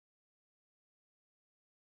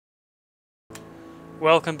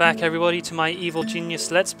Welcome back everybody to my Evil Genius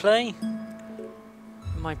Let's Play. In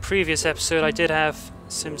my previous episode I did have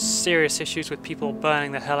some serious issues with people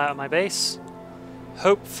burning the hell out of my base.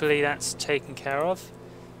 Hopefully that's taken care of.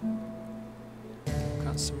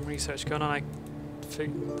 Got some research going on. I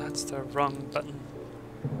think that's the wrong button.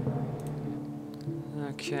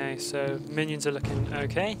 Okay, so minions are looking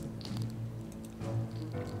okay.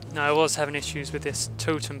 Now I was having issues with this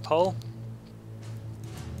totem pole.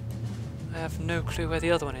 I have no clue where the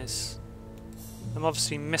other one is. I'm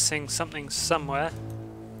obviously missing something somewhere.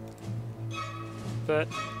 But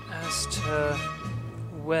as to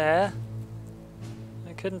where,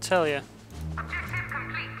 I couldn't tell you. Objective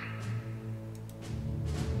complete.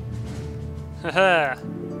 Haha!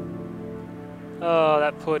 Oh,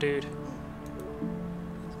 that poor dude.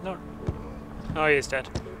 No. Oh, he is dead.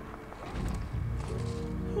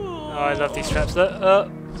 Oh, I love these traps. Oh,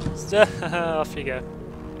 off you go.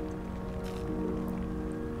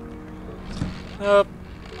 Up,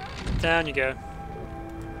 down you go.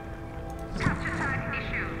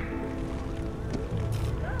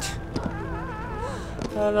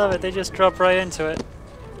 I love it, they just drop right into it.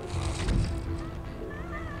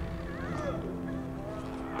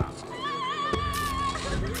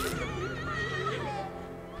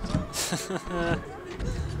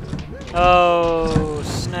 Oh,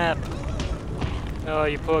 snap. Oh,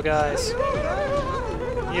 you poor guys.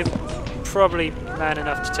 You're probably man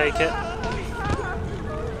enough to take it.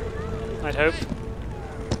 I'd hope.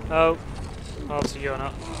 Oh, obviously you're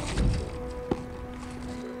not.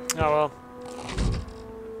 Oh well.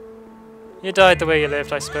 You died the way you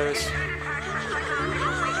lived, I suppose.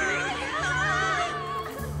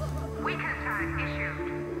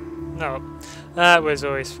 No, that was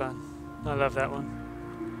always fun. I love that one.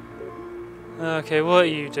 Okay, what are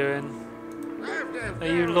you doing? Are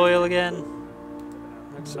you loyal again?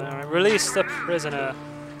 Looks like alright. Release the prisoner.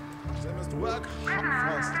 They must work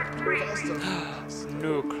faster.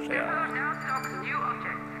 Nuclear.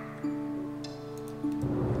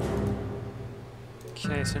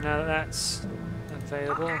 Okay, so now that that's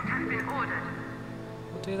available,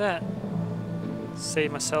 we'll do that.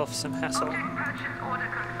 Save myself some hassle.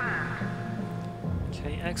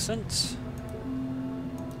 Okay, excellent.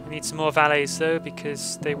 We need some more valets though,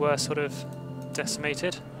 because they were sort of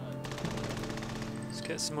decimated. Let's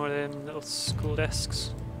get some more of them little school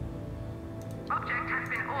desks. Object has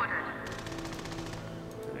been ordered.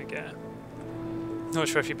 There we go. Not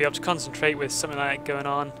sure if you'd be able to concentrate with something like that going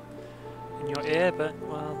on in your ear, but,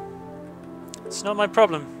 well, it's not my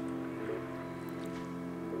problem.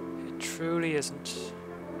 It truly isn't.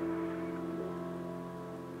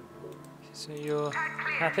 So you're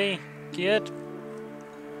happy? Good.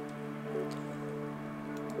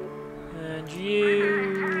 And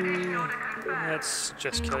you... Let's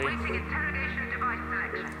just kill you.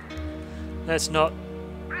 Let's not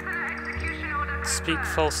speak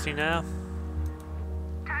falsely now.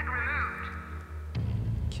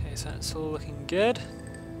 Okay, so that's all looking good.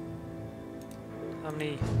 How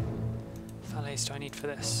many valets do I need for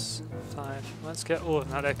this? 5. Let's get all of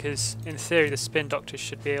them out there, because in theory the spin doctors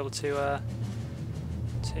should be able to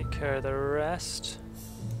take care of the rest.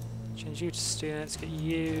 Change you to student. Let's get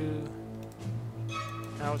you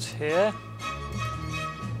out here.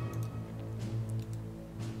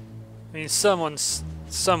 I mean, someone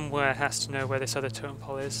somewhere has to know where this other totem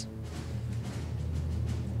pole is.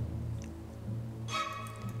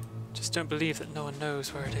 Just don't believe that no one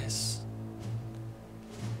knows where it is.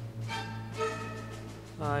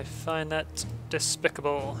 I find that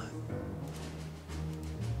despicable.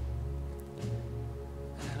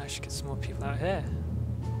 And I should get some more people out here.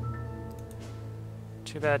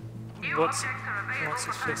 Too bad. What's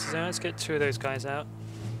his face is there? Let's get 2 of those guys out.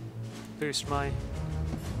 Boost my...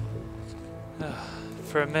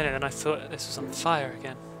 for a minute and I thought this was on fire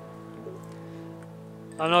again.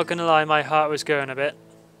 I'm not gonna lie, my heart was going a bit.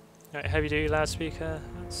 Right, heavy duty loudspeaker,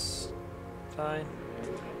 that's fine.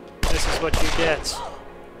 This is what you get.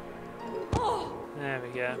 There we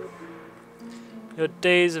go. Your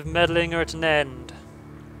days of meddling are at an end.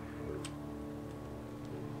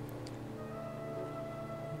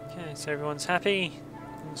 Okay, so everyone's happy.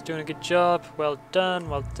 Everyone's doing a good job. Well done,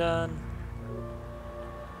 well done.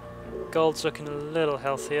 Gold's looking a little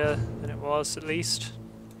healthier than it was, at least.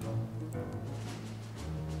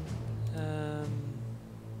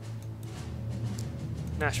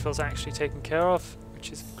 Nashville's actually taken care of,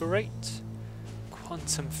 which is great.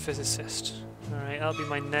 Quantum physicist. Alright, that'll be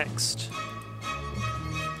my next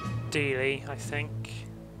dealie, I think.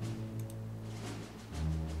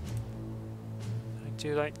 I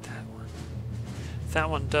do like that one. That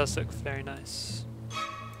one does look very nice.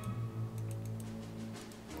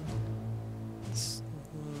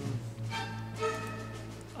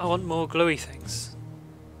 I want more glowy things.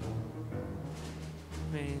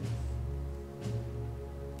 I mean...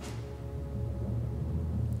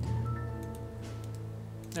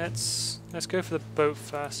 Let's go for the boat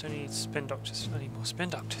first. I need spin doctors. I need more spin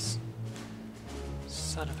doctors.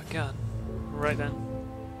 Son of a gun. Right then.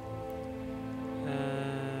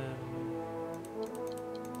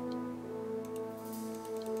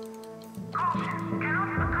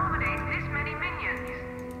 Cannot accommodate this many minions.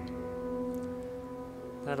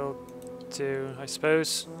 That'll do, I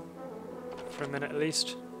suppose. For a minute at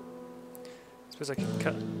least. I suppose I can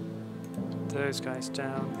cut those guys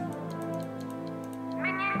down.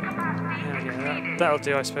 Minion capacity exceeded. That'll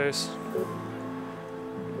do, I suppose.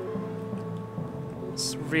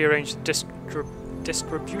 Let's rearrange the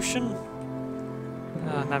distribution.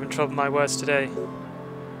 I'm having trouble with my words today.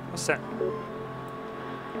 What's that?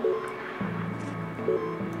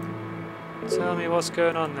 Tell me what's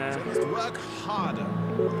going on there. They must work harder.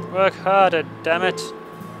 Work harder, damn it!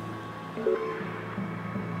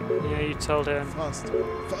 Yeah, you told him. Faster,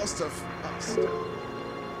 faster, faster.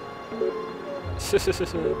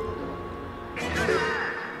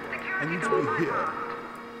 I need to be here.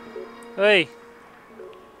 Hey!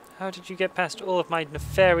 How did you get past all of my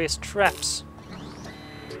nefarious traps?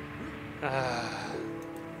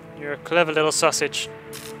 You're a clever little sausage.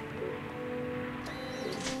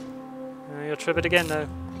 You'll trip it again, though.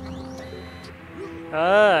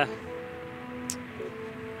 Ah!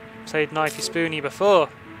 Played knifey spoony before.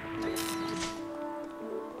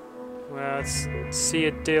 Well, let's see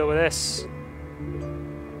you deal with this.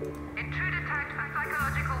 Intruder tagged for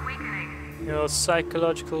psychological weakening. Your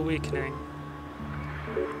psychological weakening.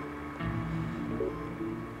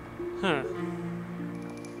 Huh.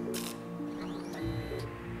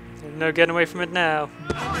 No getting away from it now.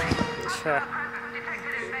 Cha.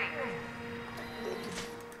 Detected in base.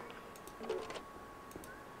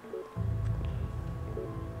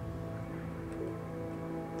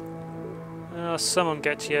 Oh, someone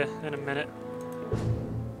get to you in a minute.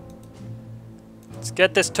 Let's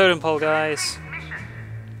get this totem pole, guys. Mission.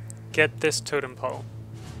 Get this totem pole.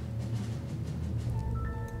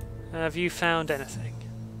 Have you found anything?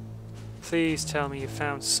 Please tell me you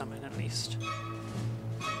found something at least.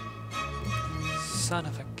 Son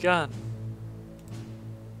of a gun.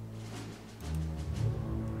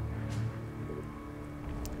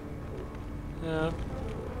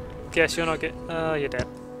 Guess you're not get. Oh, you're dead.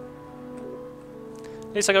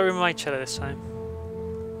 At least I got room in my cello this time.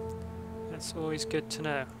 That's always good to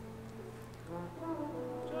know.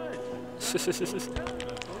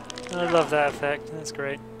 I love that effect. That's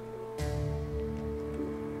great.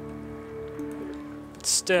 But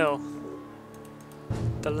still,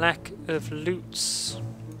 the lack of loots.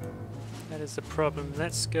 That is the problem.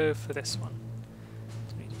 Let's go for this one.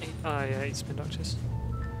 Oh yeah, 8 spin doctors.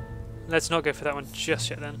 Let's not go for that one just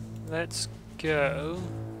yet then. Let's go.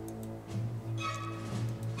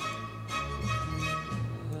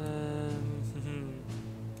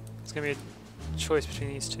 It's going to be a choice between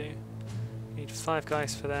these two. Need 5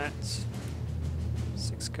 guys for that.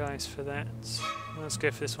 6 guys for that. Let's go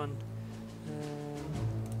for this one.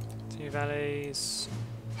 2 valets.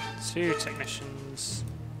 2 technicians.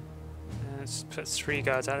 Let's put 3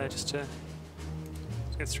 guards out there just to...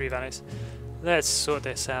 Let's get 3 valets. Let's sort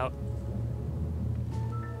this out.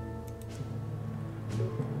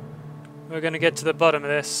 We're going to get to the bottom of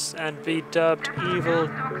this and be dubbed evil.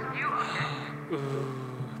 Ooh,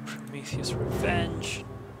 Prometheus Revenge.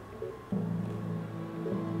 Oh,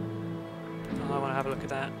 I want to have a look at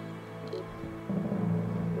that.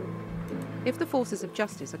 If the forces of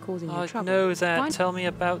justice are causing you I trouble, know that. find Tell me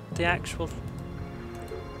about the actual...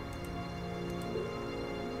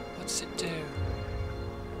 What's it do?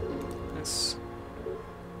 Let's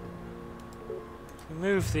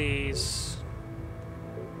remove these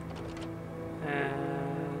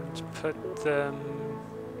and put them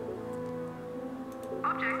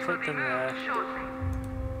there. Shortly.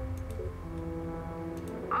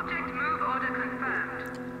 Object move order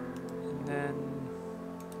confirmed. And then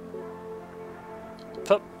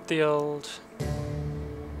pop the old.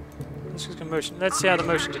 Let's just go motion. Let's see how the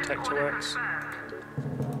motion detector works.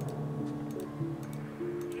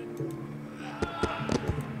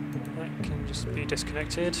 That can just be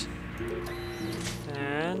disconnected.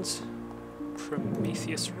 And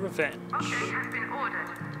Prometheus Revenge. Object has been ordered.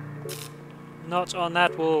 Not on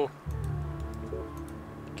that wall.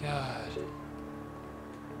 God.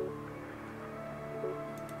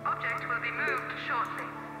 Object will be moved shortly.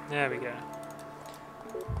 There we go.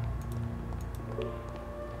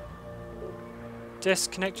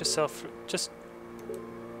 Disconnect yourself. Just.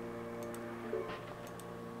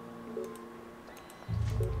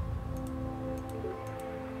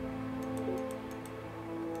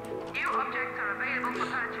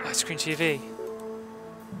 screen TV.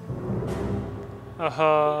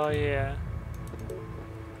 Oh yeah.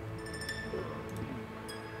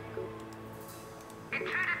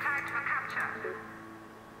 Intruder tagged for capture.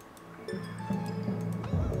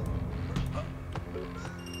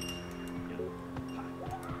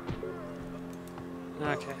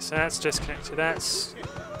 Okay, so that's disconnected. That's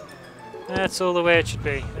all the way it should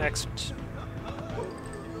be. Excellent.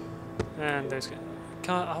 And those guys.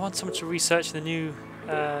 I want someone to research the new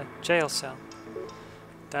jail cell.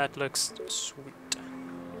 That looks sweet.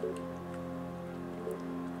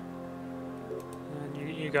 And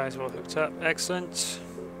you guys are all hooked up. Excellent.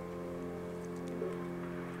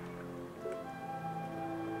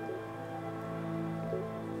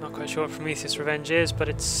 Not quite sure what Prometheus Revenge is, but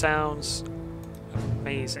it sounds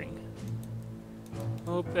amazing.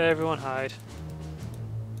 Oh, everyone hide.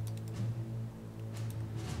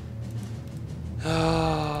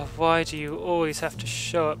 Oh, why do you always have to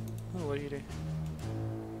show up? Oh, what do you do?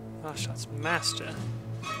 Martial Arts Master.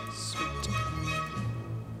 Sweet.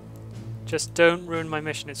 Just don't ruin my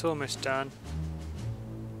mission, it's almost done.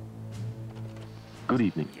 Good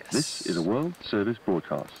evening. Yes. This is a World Service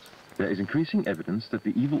broadcast. There is increasing evidence that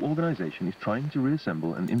the evil organization is trying to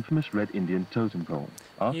reassemble an infamous Red Indian totem pole.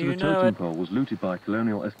 After You the know totem it. pole was looted by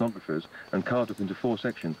colonial ethnographers and carved up into 4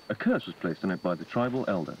 sections, a curse was placed on it by the tribal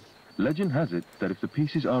elder. Legend has it that if the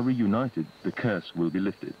pieces are reunited, the curse will be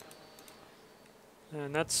lifted.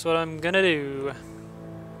 And that's what I'm gonna do.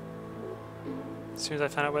 As soon as I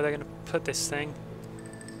find out where they're gonna put this thing,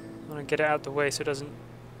 I wanna get it out the way so it doesn't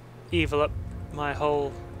evil up my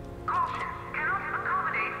whole... Caution. Cannot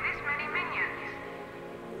accommodate this many minions.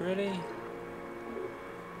 Really?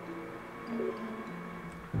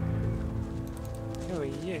 Who are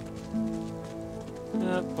you?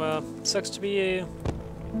 Well, sucks to be you.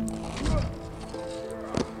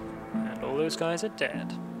 And all those guys are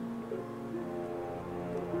dead.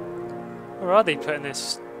 Where are they putting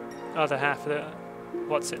this other half of the...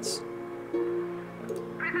 what's-its?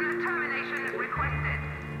 Prisoner termination requested.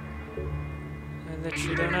 I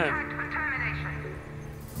literally don't Intruder know. tagged for termination.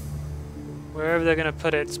 Wherever they're gonna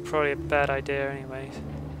put it, it's probably a bad idea anyway.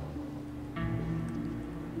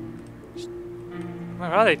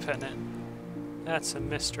 Where are they putting it? That's a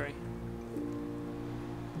mystery.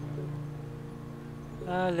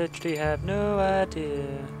 I literally have no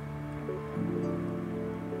idea.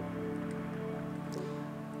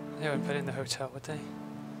 They wouldn't put it in the hotel, would they?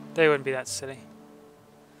 They wouldn't be that silly.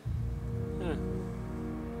 Huh.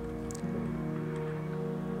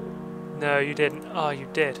 No, you didn't. Oh, you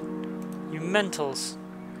did. You mentals.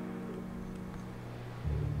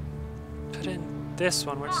 Put in this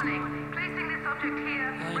one where it's... Warning. Placing this object here.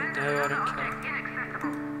 I renders know, I don't object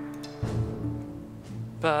inaccessible.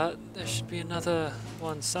 But there should be another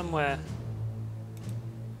one somewhere.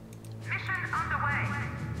 Mission underway.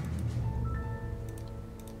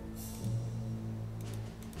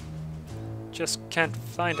 Just can't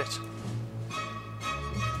find it.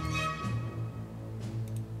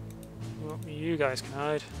 Well, you guys can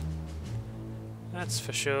hide. That's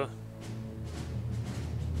for sure.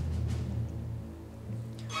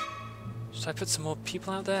 Should I put some more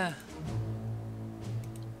people out there?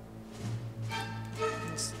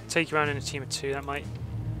 Let's take you around in a team of 2, that might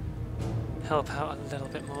help out a little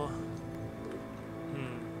bit more.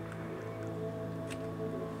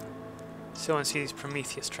 Still want to see these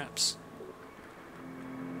Prometheus traps.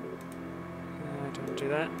 I don't want to do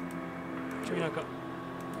that. What do you mean I've got...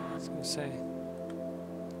 I was going to say...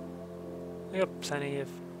 I got plenty of...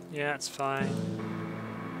 Yeah, that's fine.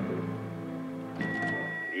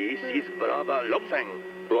 This is Brava Lopfang,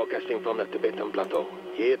 broadcasting from the Tibetan Plateau,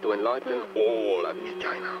 here to enlighten all of East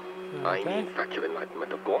China. I Okay. manufacture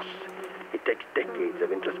enlightenment, of course. It takes decades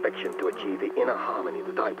of introspection to achieve the inner harmony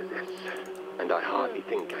that I possess. And I hardly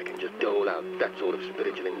think I can just dole out that sort of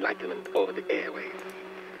spiritual enlightenment over the airwaves.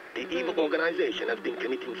 The evil organization has been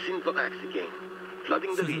committing sinful acts again,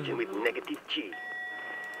 flooding the region with negative chi.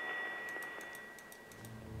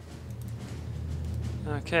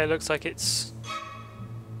 Okay, looks like it's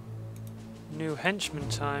new henchman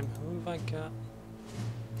time. Who have I got?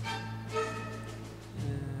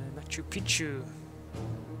 Machu Picchu.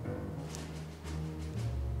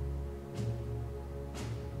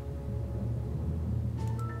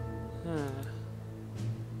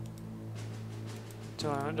 Do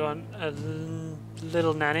I want a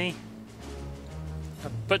little nanny? A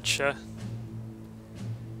butcher?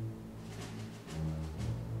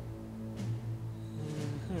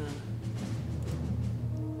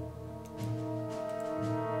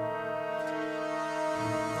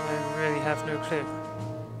 I really have no clue.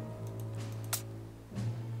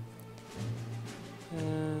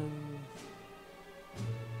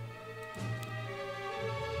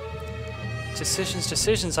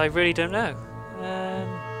 Decisions, I really don't know.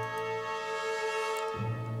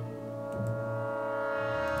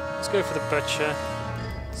 Let's go for the butcher.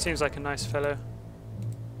 Seems like a nice fellow.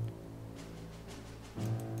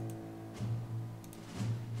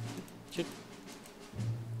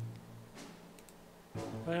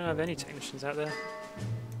 I don't have any technicians out there.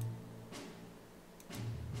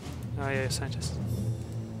 Oh yeah, scientist.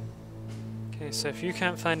 Okay, so if you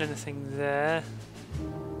can't find anything there,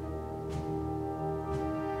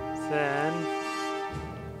 then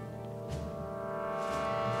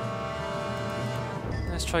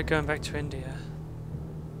let's try going back to India.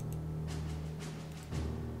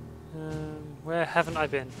 Where haven't I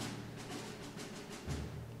been?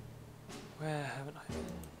 Where haven't I been?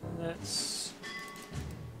 Let's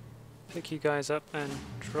pick you guys up and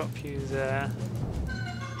drop you there.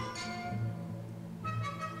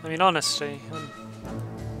 I mean, honestly, I'm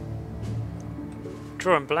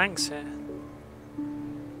drawing blanks here.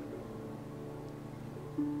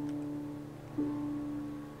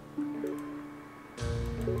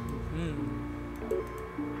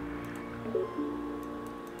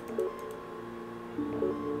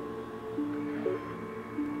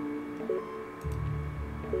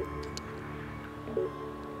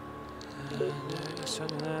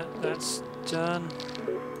 That's done.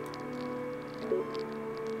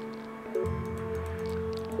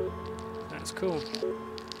 That's cool.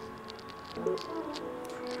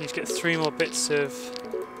 Need to get 3 more bits of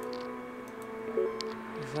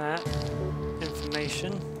that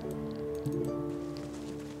information.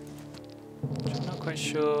 Which I'm not quite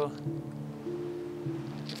sure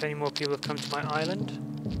if any more people have come to my island.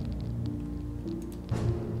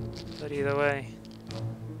 But either way.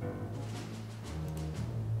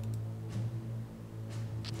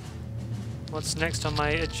 What's next on my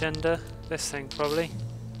agenda? This thing, probably.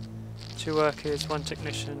 2 workers, 1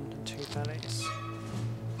 technician, and 2 valets.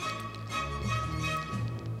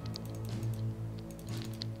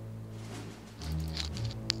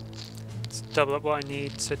 Let's double up what I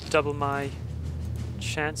need to double my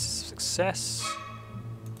chances of success.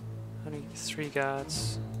 Only 3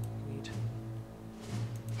 guards. Need.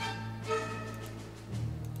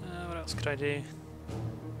 What else could I do?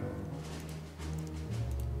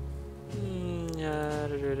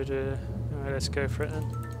 Alright, let's go for it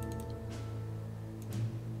then.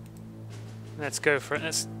 Let's go for it.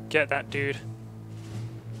 Let's get that dude.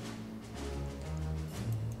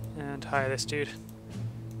 And hire this dude.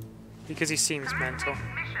 Because he seems mental.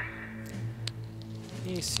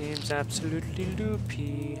 He seems absolutely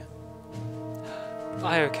loopy.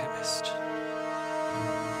 Biochemist.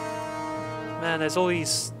 Man, there's all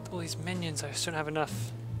these minions. I just don't have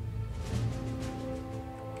enough.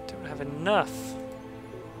 Don't have enough.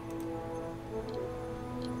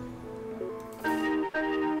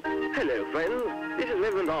 Hello, friends. This is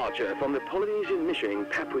Reverend Archer from the Polynesian Mission in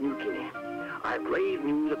Papua New Guinea. I have grave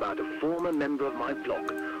news about a former member of my flock,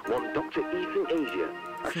 one Dr. Ethan Asia.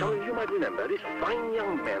 As some of you might remember, this fine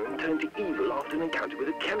young man turned to evil after an encounter with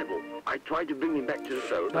a cannibal. I tried to bring him back to the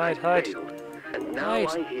fold, but I failed. And now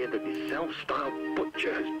I hear that this self-styled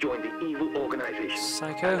butcher has joined the evil organization.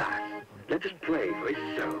 Psycho. Alas, let us pray for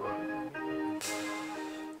his soul.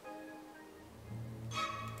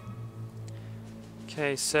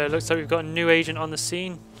 Okay, so it looks like we've got a new agent on the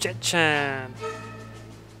scene. Jet-chan!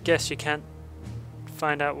 Guess you can't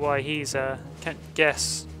find out why he's, can't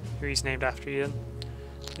guess who he's named after you.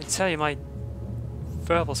 I tell you, my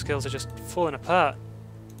verbal skills are just falling apart.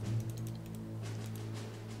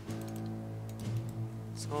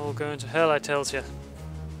 It's all going to hell, I tells you.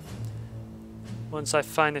 Once I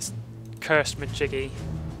find this cursed majiggy,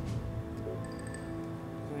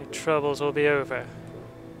 my troubles will be over.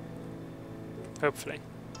 Hopefully.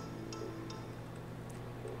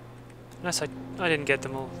 Unless I didn't get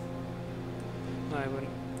them all. I wouldn't.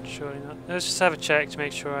 Surely not. Let's just have a check to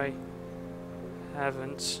make sure I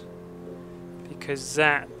haven't. Because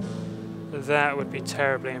that would be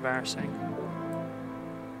terribly embarrassing.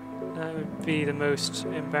 That would be the most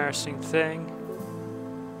embarrassing thing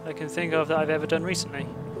I can think of that I've ever done recently.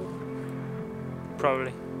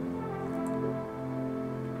 Probably.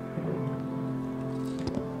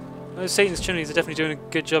 Those Satan's chimneys are definitely doing a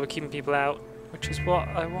good job of keeping people out, which is what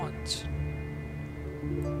I want.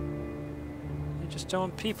 I just don't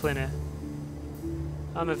want people in it.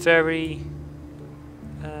 I'm a very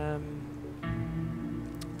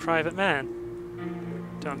private man.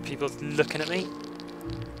 Don't want people looking at me.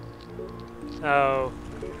 Oh.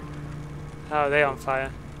 Oh, they're on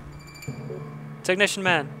fire. Technician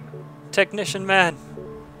man! Technician man!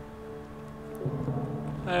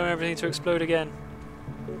 I want everything to explode again.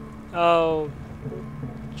 Oh,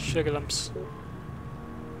 Sugar lumps.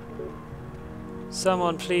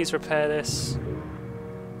 Someone please repair this.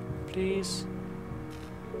 Please.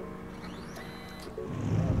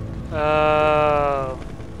 Oh.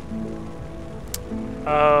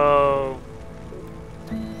 Oh.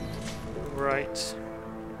 Right.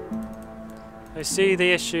 I see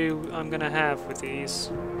the issue I'm gonna have with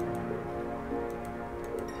these.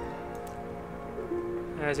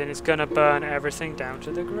 As in, it's gonna burn everything down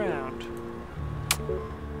to the ground.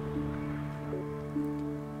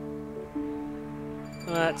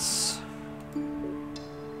 That's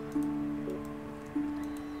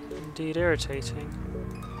indeed irritating.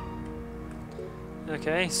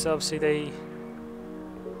 Okay, so obviously they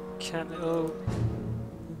can't. Oh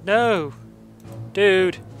no,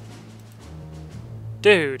 dude,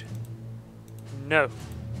 dude, no.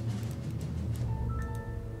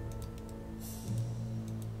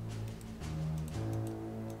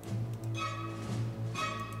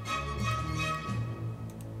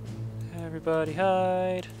 Everybody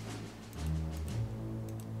hide.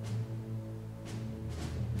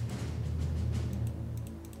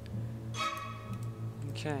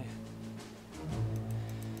 Okay.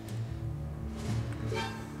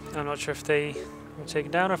 I'm not sure if they were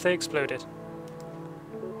taken down or if they exploded.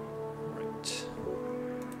 Right.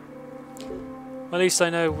 Well, at least I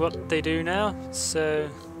know what they do now, so...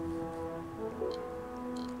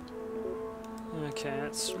 Okay,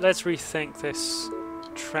 let's rethink this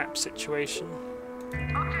trap situation.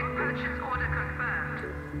 Object purchase order confirmed.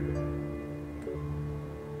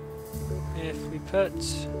 If we put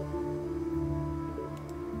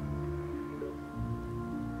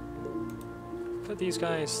these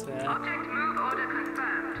guys there. Object move order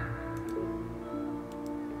confirmed.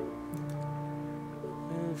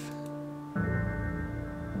 Move.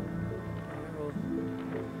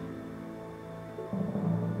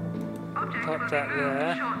 Object Pop will that be moved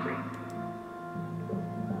there. shortly.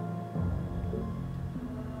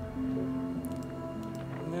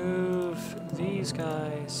 Move these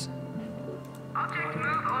guys. Object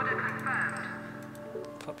move order confirmed.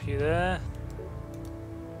 Pop you there.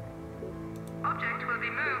 Object will be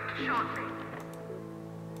moved shortly.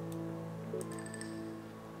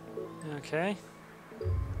 Okay.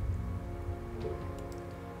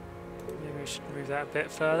 Maybe we should move that a bit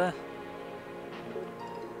further.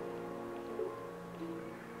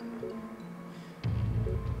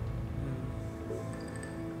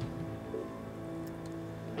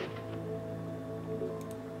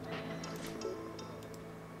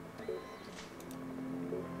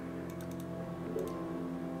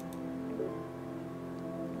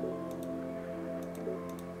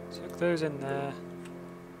 Tuck those in there.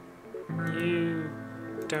 You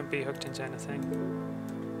don't be hooked into anything.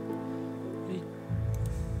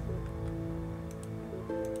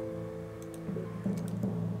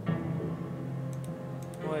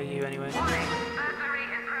 What are you anyway? Warning, burglary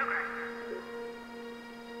in progress.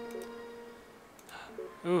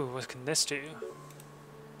 Ooh, what can this do?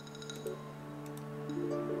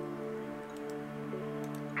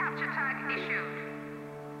 Capture tag issued.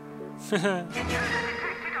 Intruder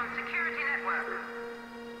detected on security network.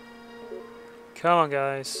 Come on,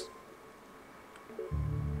 guys.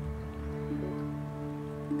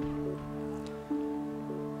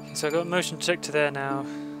 Okay, so I've got motion detector there now,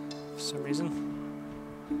 for some reason.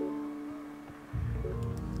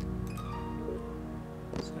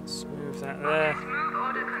 So let's move that there. Object move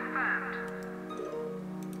order confirmed.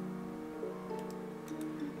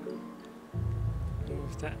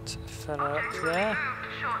 Move that fella up Object will be there. moved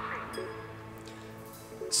shortly.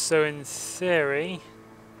 So in theory,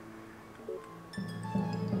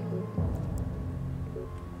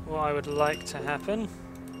 what I would like to happen,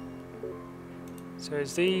 so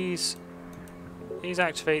is these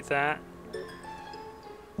activate that,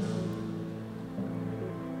 and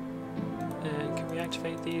can we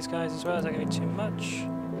activate these guys as well? Is that going to be too much?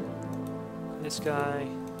 This guy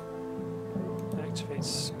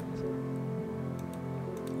activates.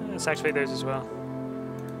 Let's activate those as well.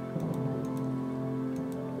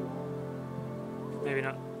 Maybe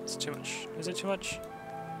not. It's too much. Is it too much?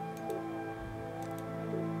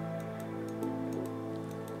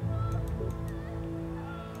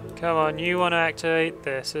 Come on, you want to activate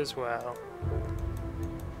this as well.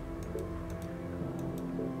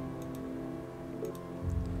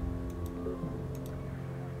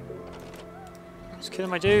 Just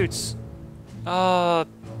killing my dudes. Oh,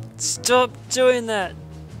 stop doing that.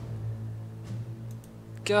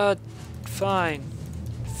 God, fine.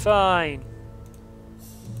 Fine.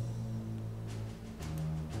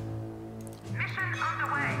 Mission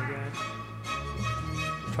underway. There we go.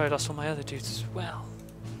 Probably lost all my other dudes as well.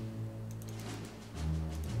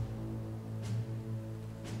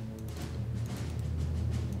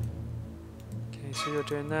 So you're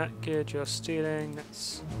doing that. Good. You're stealing.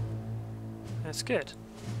 That's good.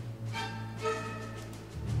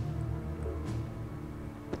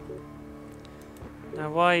 Now,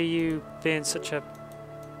 why are you being such a...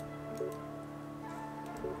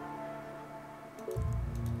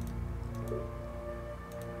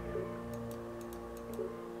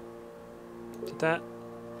 Did that...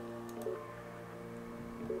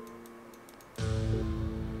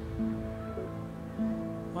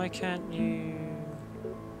 Why can't you...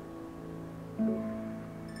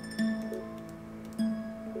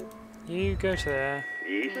 You go to there.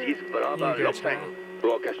 This is Brava You go to Lopeng,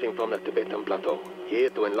 broadcasting from the Tibetan Plateau, here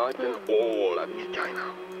to enlighten all of East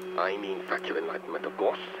China. I mean factual enlightenment, of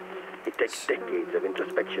course. It takes decades of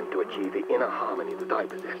introspection to achieve the inner harmony that I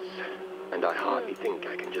possess. And I hardly think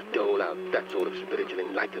I can just dole out that sort of spiritual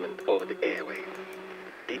enlightenment over the airwaves.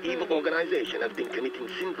 The evil organization has been committing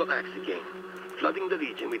sinful acts again, flooding the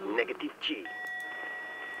region with negative chi.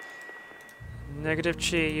 Negative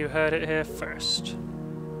chi, you heard it here first.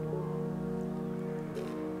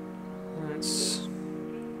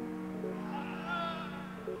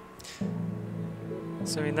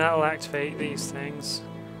 So I mean that'll activate these things.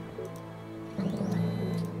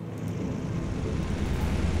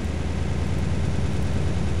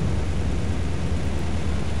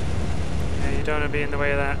 Yeah, you don't want to be in the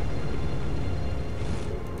way of that.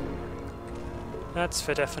 That's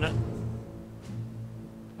for definite.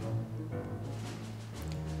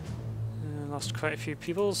 Lost quite a few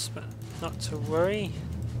peoples, but not to worry.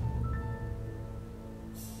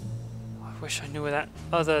 I wish I knew where that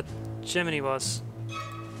other Gemini was.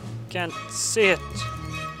 Can't see it.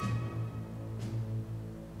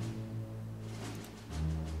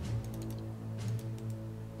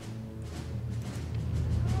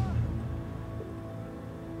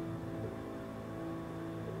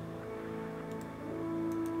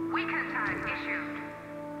 Weekend tag issued.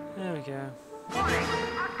 There we go. Warning,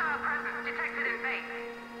 hostile presence detected in base.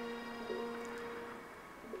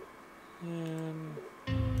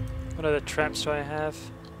 What other traps do I have?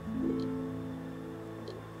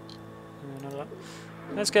 Not a lot.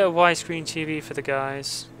 Let's get a widescreen TV for the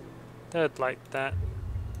guys. They'd like that.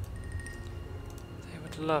 They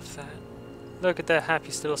would love that. Look at their happy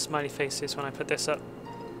little smiley faces when I put this up.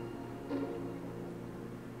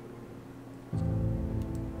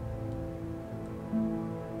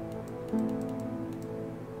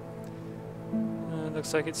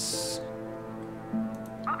 Looks like it's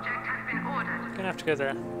Object has been ordered. gonna have to go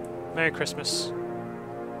there. Merry Christmas.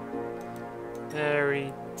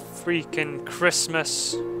 Merry freaking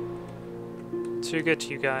Christmas. Too good to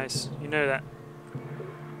you guys. You know that.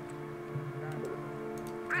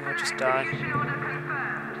 I'll just die. Execution order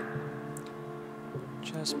confirmed.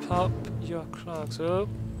 Just pop your clogs. Oh,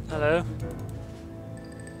 hello.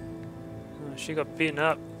 Oh, she got beaten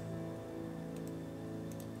up.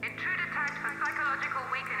 Intruder tagged for psychological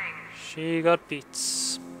weakening. She got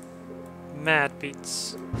beats. Mad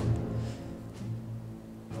beats.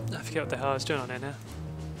 I forget what the hell I was doing on there now.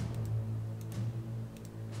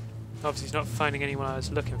 Obviously he's not finding anyone I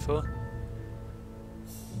was looking for.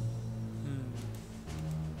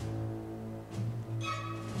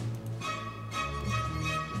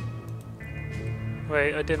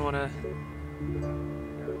 Wait, I didn't want to...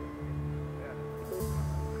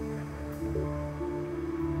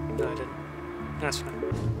 No, I didn't. That's fine.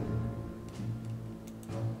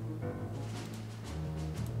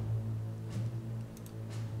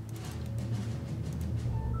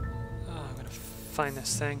 Oh, I'm gonna find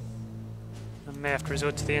this thing. I may have to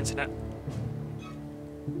resort to the internet.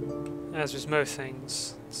 As with most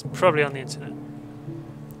things, it's probably on the internet.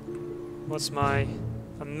 What's my...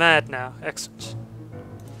 I'm mad now. Excellent.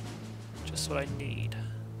 Just what I need.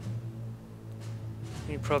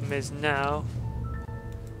 The only problem is now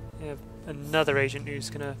I have another agent who's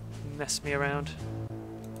gonna mess me around.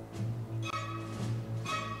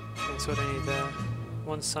 That's what I need there.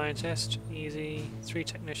 1 scientist, easy. 3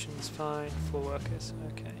 technicians, fine. 4 workers,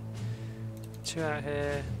 okay. 2 out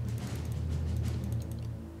here.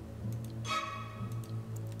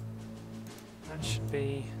 That should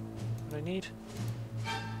be what I need.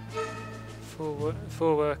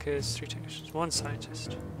 4 workers, 3 technicians, 1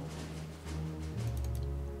 scientist.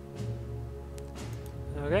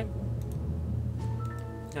 Okay.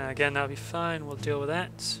 Now again, that'll be fine. We'll deal with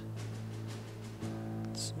that.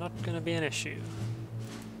 It's not going to be an issue.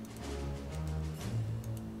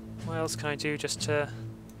 What else can I do just to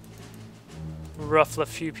ruffle a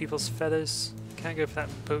few people's feathers? Can't go for that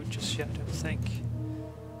boat just yet, I don't think.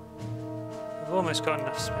 I've almost got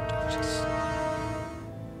enough spin doctors.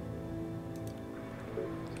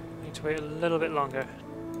 Need to wait a little bit longer.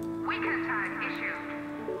 Weekend tag issued.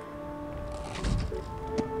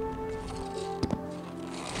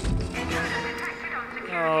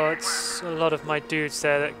 Oh, it's a lot of my dudes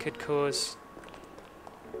there that could cause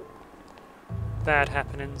bad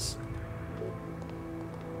happenings.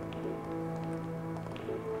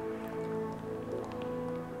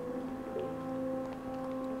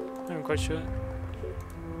 I'm quite sure.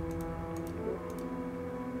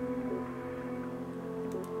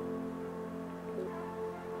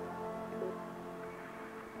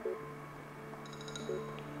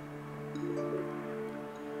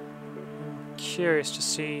 I'm curious to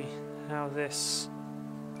see how this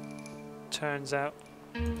turns out.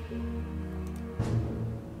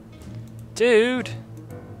 Dude!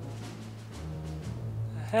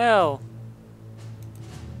 The hell?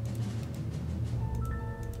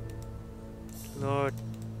 Lord.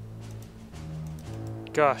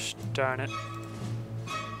 Gosh darn it.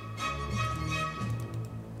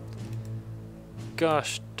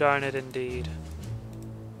 Gosh darn it indeed.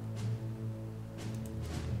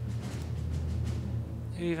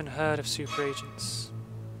 Who even heard of super agents?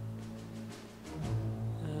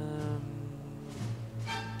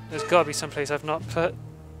 There's gotta be someplace I've not put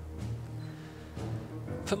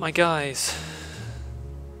my guys.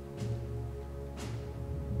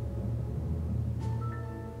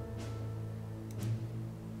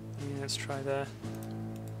 Let's try there.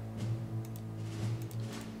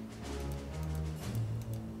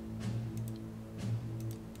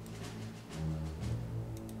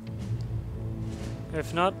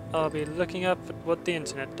 If not, I'll be looking up at what the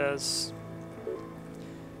internet does.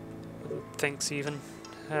 Thinks even.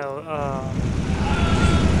 Hell,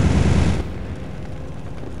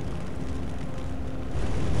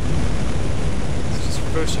 it's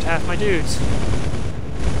just roasted half my dudes.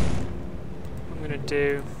 What I'm gonna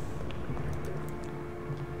do.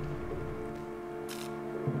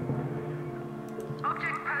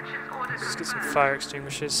 Let's get some fire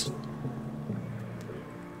extinguishers.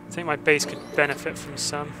 I think my base could benefit from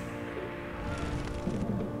some.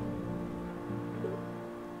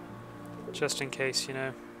 Just in case, you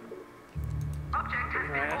know.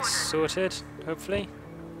 Right, that's sorted, hopefully.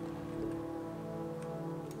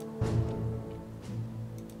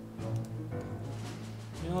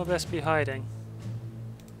 You'll best be hiding.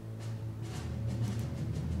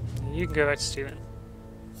 You can go back to stealing.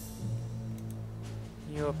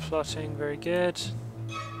 You're plotting, very good.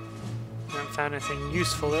 Haven't found anything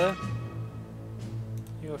useful there.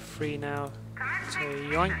 You're free now to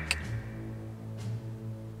yoink.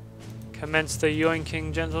 Commence the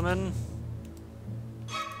yoinking, gentlemen.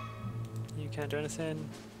 You can't do anything.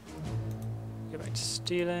 Go back to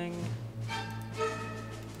stealing.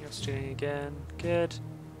 You're stealing again. Good.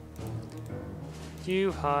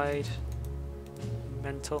 You hide.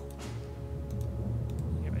 Mental.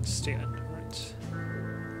 Go back to stealing. Right.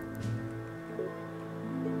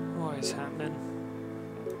 What is happening?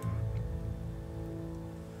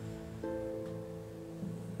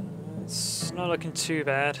 It's not looking too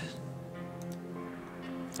bad.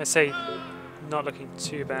 I say not looking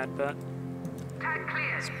too bad, but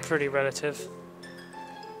it's pretty relative.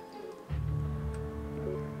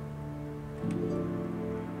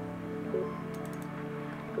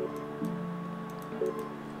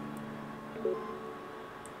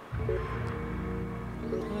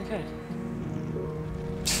 Okay.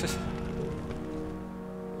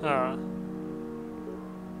 Ah.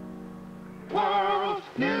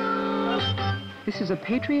 This is a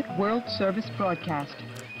Patriot World Service broadcast.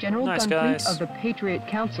 General Nice, Gunfleet guys. of the Patriot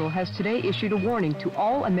Council has today issued a warning to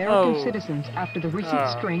all American Oh. citizens after the recent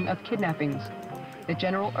string of kidnappings. The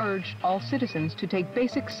General urged all citizens to take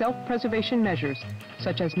basic self-preservation measures,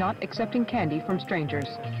 such as not accepting candy from strangers.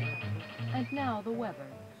 And now the weather.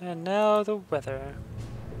 And now the weather.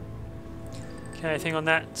 Okay, I think on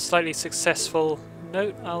that slightly successful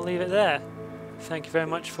note, I'll leave it there. Thank you very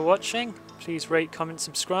much for watching. Please rate, comment,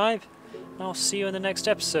 subscribe, and I'll see you in the next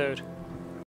episode.